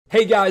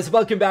Hey guys,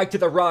 welcome back to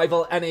the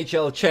Rival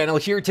NHL channel.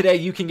 Here today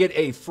you can get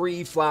a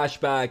free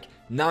flashback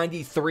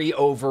 93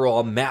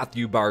 overall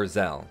Matthew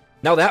Barzal.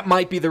 Now that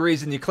might be the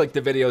reason you clicked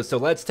the video, so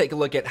let's take a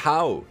look at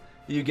how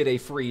you get a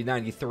free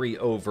 93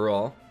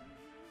 overall.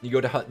 You go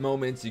to Hut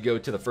Moments, you go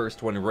to the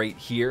first one right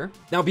here.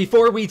 Now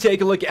before we take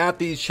a look at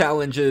these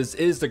challenges,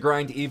 is the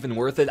grind even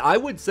worth it? I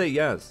would say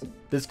yes.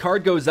 This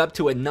card goes up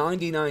to a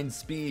 99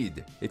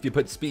 speed if you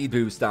put speed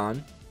boost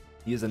on.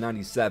 He is a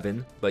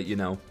 97, but you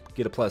know,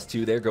 get a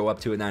 +2 there, go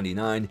up to a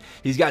 99.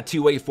 He's got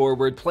two-way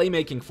forward,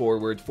 playmaking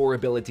forward, 4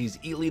 abilities,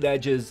 elite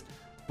edges,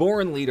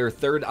 born leader,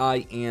 third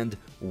eye, and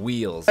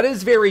wheels. That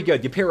is very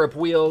good. You pair up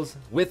wheels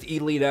with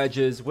elite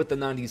edges, with the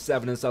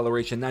 97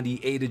 acceleration,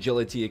 98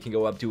 agility it can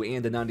go up to,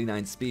 and a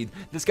 99 speed.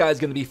 This guy's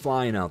going to be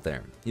flying out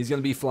there. He's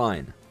going to be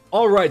flying.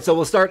 All right, so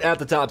we'll start at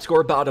the top.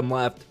 Score bottom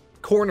left.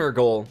 Corner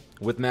goal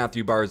with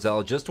Matthew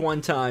Barzal, just one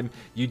time.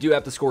 You do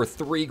have to score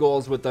 3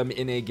 goals with them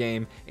in a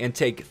game and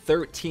take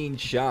 13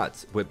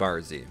 shots with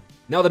Barzy.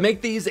 Now to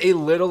make these a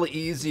little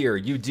easier,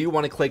 you do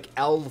want to click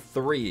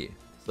L3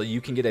 so you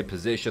can get a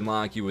position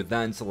lock. You would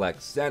then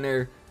select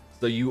center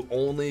so you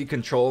only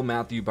control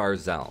Matthew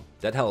Barzal.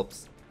 That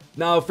helps.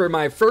 Now for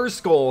my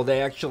first goal,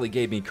 they actually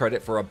gave me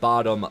credit for a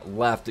bottom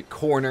left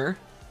corner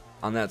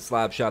on that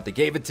slap shot. They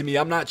gave it to me.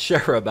 I'm not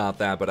sure about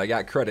that, but I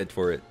got credit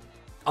for it.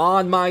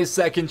 On my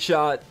second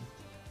shot,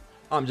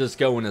 I'm just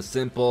going a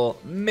simple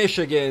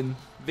Michigan.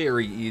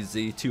 Very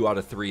easy. 2 out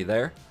of 3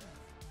 there.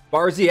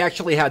 Barzy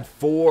actually had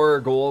 4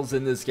 goals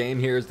in this game.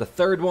 Here's the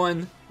third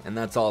one, and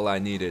that's all I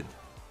needed.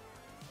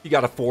 He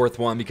got a 4th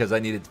one because I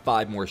needed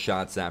 5 more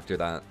shots after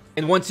that.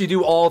 And once you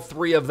do all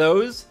 3 of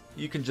those,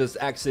 you can just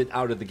exit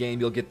out of the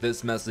game. You'll get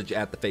this message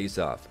at the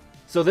face-off.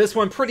 So this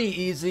one,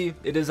 pretty easy.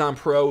 It is on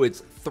Pro. It's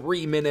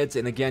 3 minutes.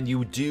 And again,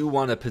 you do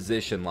want a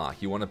position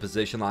lock. You want a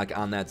position lock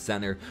on that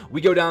center. We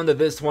go down to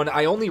this one.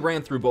 I only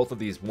ran through both of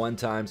these one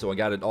time, so I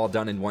got it all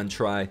done in one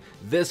try.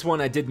 This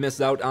one, I did miss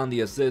out on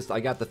the assist.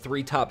 I got the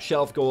 3 top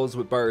shelf goals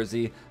with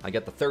Barzy. I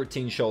got the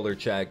 13 shoulder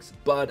checks,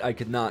 but I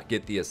could not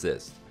get the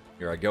assist.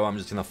 Here I go. I'm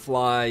just going to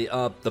fly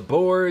up the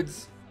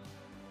boards.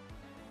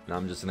 And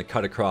I'm just going to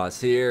cut across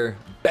here.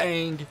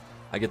 Bang!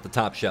 I get the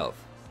top shelf.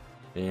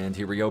 And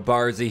here we go,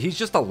 Barzy. He's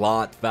just a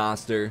lot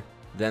faster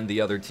than the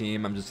other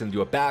team. I'm just going to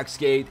do a back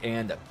skate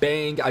and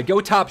bang. I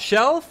go top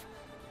shelf,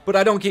 but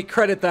I don't get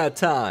credit that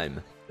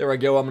time. There I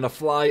go. I'm going to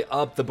fly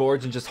up the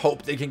boards and just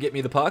hope they can get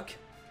me the puck.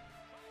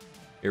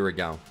 Here we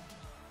go.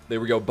 There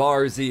we go.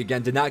 Barzy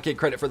again did not get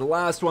credit for the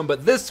last one,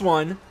 but this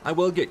one I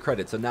will get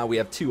credit. So now we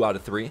have 2 out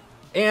of 3.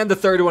 And the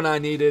third one I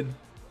needed.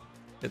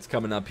 It's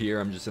coming up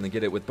here. I'm just going to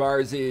get it with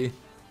Barzy.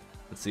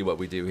 Let's see what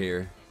we do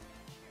here.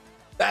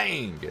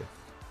 Bang!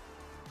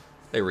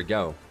 There we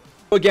go.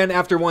 Again,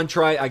 after one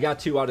try, I got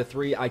 2 out of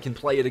 3. I can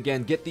play it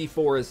again, get the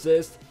 4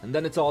 assists, and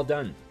then it's all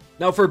done.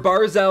 Now for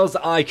Barzal's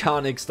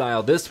iconic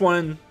style, this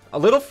one, a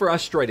little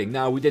frustrating.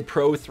 Now, we did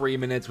Pro 3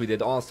 minutes, we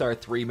did All-Star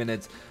 3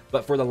 minutes,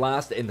 but for the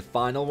last and the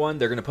final one,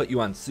 they're going to put you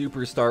on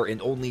Superstar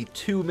in only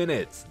 2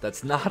 minutes.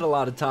 That's not a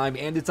lot of time,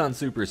 and it's on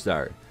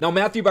Superstar. Now,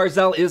 Matthew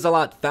Barzal is a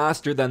lot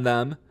faster than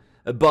them,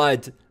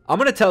 but I'm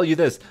going to tell you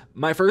this.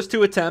 My first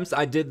 2 attempts,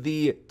 I did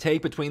the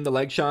take between the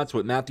leg shots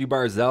with Matthew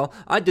Barzal.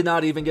 I did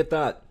not even get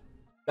that.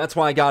 That's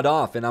why I got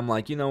off, and I'm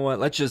like, you know what?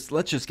 Let's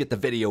just get the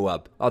video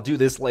up. I'll do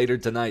this later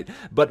tonight.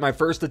 But my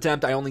first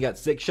attempt, I only got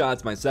 6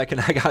 shots. My second,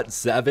 I got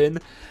 7.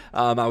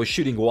 I was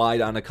shooting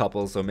wide on a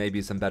couple, so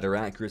maybe some better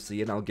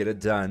accuracy, and I'll get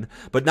it done.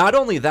 But not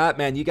only that,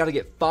 man, you got to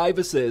get 5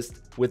 assists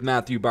with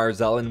Matthew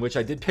Barzal, in which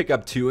I did pick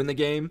up 2 in the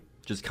game,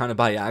 just kind of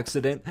by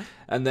accident,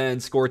 and then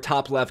score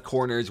top left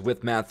corners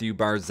with Matthew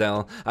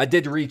Barzal. I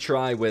did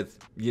retry with,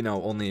 you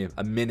know, only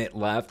a minute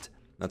left.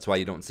 That's why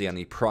you don't see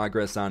any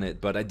progress on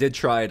it, but I did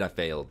try it. I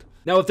failed.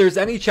 Now, if there's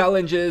any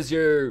challenges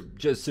you're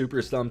just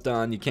super stumped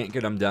on, you can't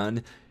get them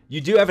done, you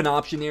do have an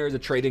option here to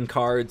trade in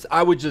cards.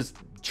 I would just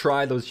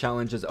try those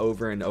challenges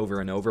over and over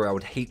and over. I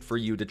would hate for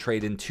you to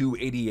trade in 2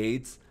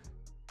 88s,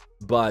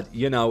 but,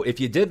 you know,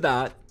 if you did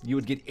that, you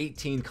would get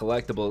 18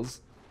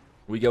 collectibles.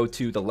 We go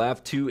to the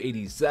left, 2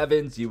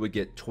 87s, you would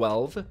get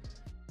 12.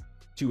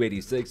 2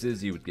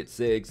 86s, you would get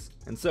 6,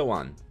 and so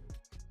on.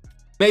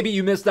 Maybe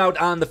you missed out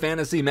on the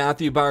fantasy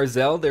Matthew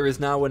Barzal. There is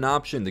now an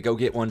option to go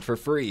get one for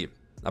free.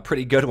 A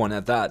pretty good one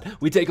at that.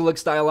 We take a look,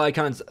 Style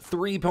Icons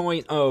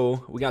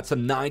 3.0. We got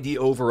some 90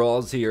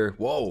 overalls here.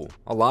 Whoa,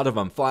 a lot of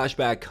them.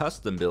 Flashback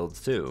custom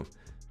builds too.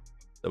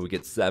 So we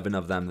get 7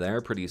 of them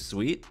there. Pretty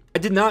sweet. I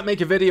did not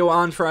make a video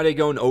on Friday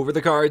going over the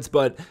cards,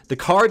 but the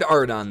card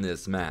art on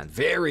this, man,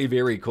 very,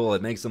 very cool.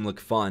 It makes them look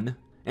fun.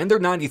 And they're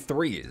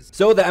 93s.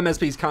 So the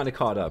MSP's kind of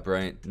caught up,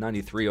 right?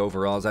 93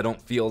 overalls. I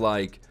don't feel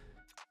like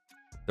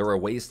they're a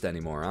waste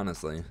anymore,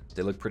 honestly.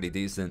 They look pretty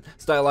decent.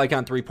 Style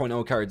Icon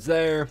 3.0 cards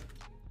there.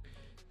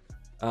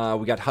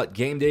 We got Hut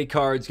Game Day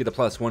cards. Get a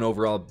 +1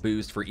 overall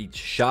boost for each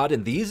shot.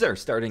 And these are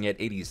starting at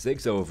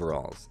 86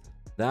 overalls.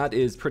 That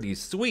is pretty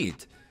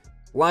sweet.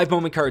 Live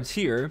moment cards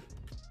here.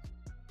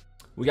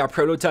 We got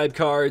prototype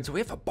cards.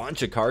 We have a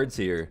bunch of cards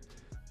here.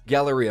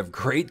 Gallery of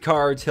great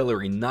cards.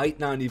 Hillary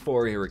Knight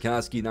 94,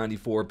 Hirokoski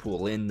 94,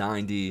 Pool In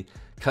 90,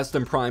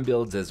 Custom prime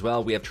builds as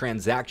well. We have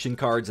transaction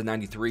cards at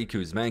 93,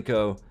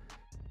 Kuzmenko.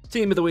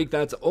 Team of the week,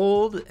 that's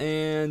old,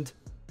 and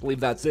I believe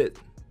that's it.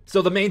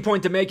 So the main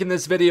point to make in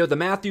this video, the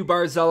Matthew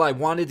Barzal, I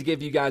wanted to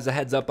give you guys a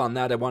heads up on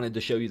that. I wanted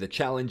to show you the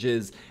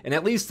challenges and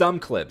at least some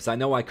clips. I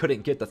know I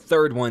couldn't get the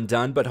third one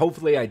done, but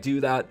hopefully I do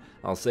that.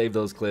 I'll save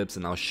those clips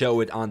and I'll show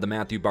it on the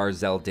Matthew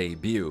Barzal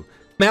debut.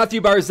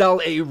 Matthew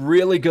Barzal, a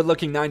really good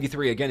looking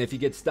 93. Again, if you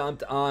get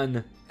stumped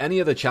on any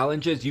of the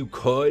challenges, you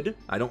could.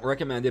 I don't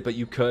recommend it, but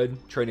you could.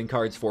 Trading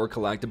cards for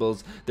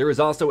collectibles. There is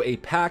also a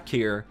pack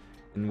here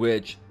in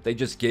which they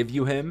just give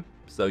you him.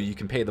 So you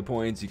can pay the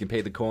points, you can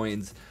pay the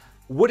coins.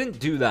 Wouldn't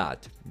do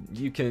that.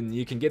 You can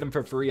get him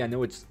for free. I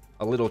know it's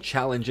a little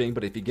challenging,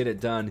 but if you get it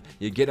done,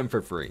 you get him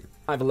for free.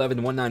 5'11",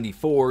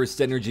 194.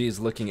 Synergy is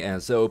looking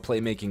as so.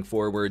 Playmaking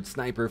forward,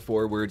 sniper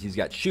forward. He's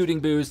got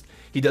shooting boost.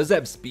 He does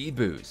have speed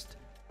boost.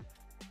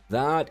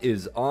 That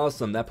is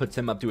awesome. That puts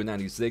him up to a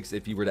 96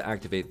 if you were to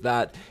activate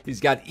that. He's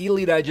got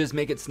elite edges,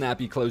 make it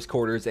snappy, close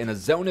quarters, and a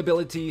zone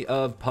ability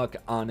of puck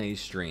on a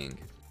string.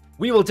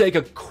 We will take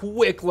a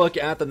quick look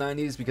at the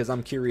 90s because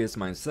I'm curious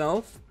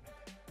myself.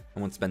 I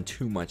won't spend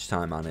too much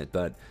time on it,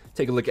 but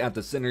take a look at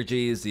the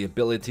synergies, the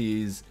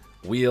abilities,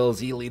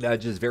 wheels, elite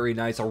edges, very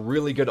nice. A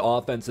really good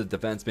offensive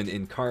defenseman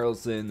in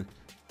Carlson.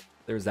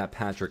 There's that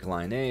Patrick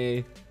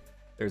Laine.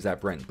 There's that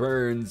Brent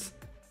Burns.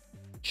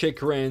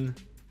 Chikrin.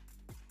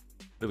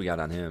 What do we got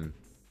on him?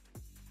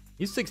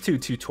 He's 6'2",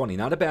 220.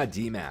 Not a bad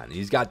D-man.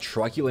 He's got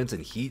Truculence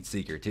and Heat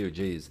Seeker too.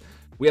 Jeez.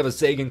 We have a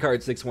Sagan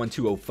card, 6'1",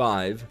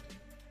 205.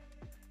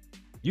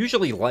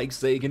 Usually like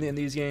Sagan in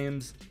these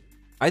games.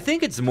 I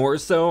think it's more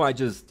so I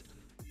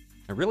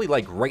really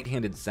like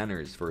right-handed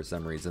centers for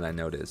some reason, I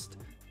noticed.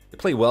 They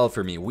play well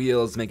for me.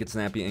 Wheels, make it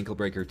snappy, ankle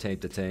breaker,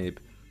 tape to tape.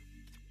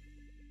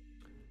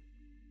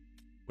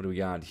 What do we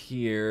got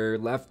here?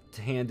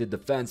 Left-handed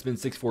defenseman,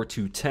 6'4",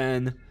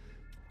 210.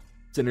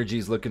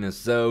 Synergy's looking as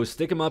so.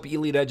 Stick him up,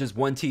 elite edges,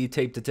 1T,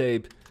 tape to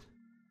tape.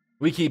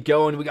 We keep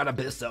going. We got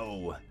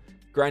Abysso.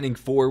 Grinding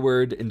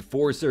forward,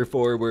 enforcer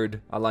forward.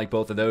 I like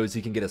both of those.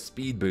 He can get a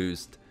speed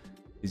boost.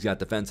 He's got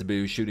defensive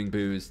boost, shooting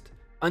boost.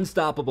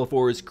 Unstoppable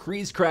force,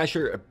 Crease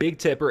Crasher, a big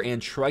tipper,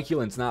 and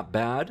Truculence, not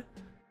bad.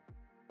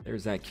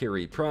 There's that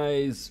Carey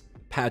Price.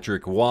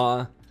 Patrick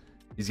Waugh.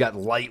 He's got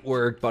light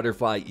work,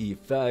 butterfly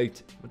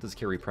effect. What does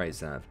Carey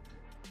Price have?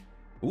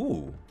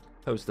 Ooh,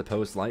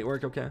 post-to-post light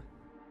work, okay.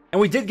 And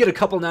we did get a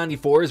couple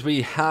 94s.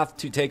 We have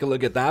to take a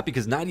look at that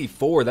because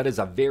 94, that is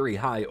a very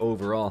high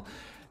overall.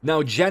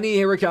 Now, Jenny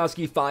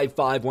Hirakowski, 5'5",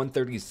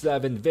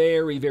 137,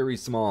 very, very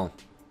small.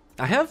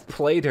 I have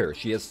played her.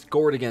 She has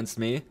scored against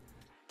me.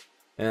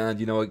 And,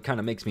 you know, it kind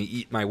of makes me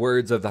eat my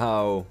words of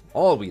how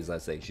always I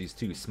say she's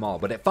too small.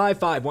 But at 5'5",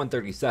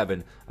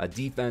 137, a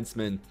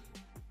defenseman,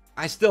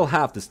 I still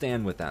have to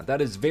stand with that.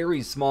 That is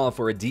very small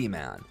for a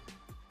D-man.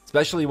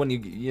 Especially when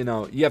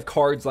you have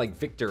cards like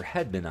Victor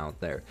Hedman out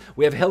there.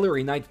 We have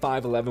Hillary Knight,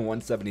 5'11",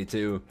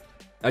 172.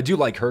 I do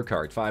like her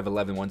card, 5'11",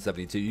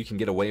 172. You can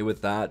get away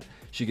with that.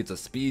 She gets a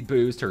speed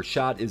boost. Her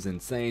shot is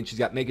insane. She's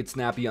got Make It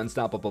Snappy,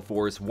 Unstoppable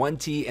Force,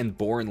 1T, and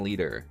Born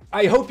Leader.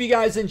 I hope you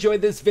guys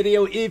enjoyed this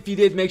video. If you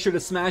did, make sure to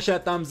smash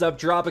that thumbs up,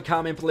 drop a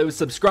comment below,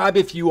 subscribe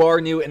if you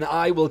are new, and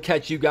I will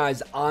catch you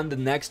guys on the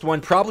next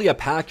one. Probably a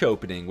pack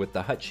opening with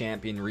the Hut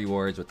Champion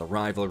rewards, with the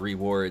Rival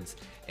rewards,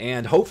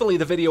 and hopefully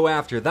the video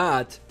after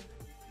that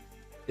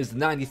is the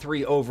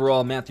 93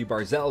 overall Matthew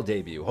Barzal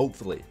debut,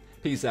 hopefully.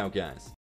 Peace out, guys.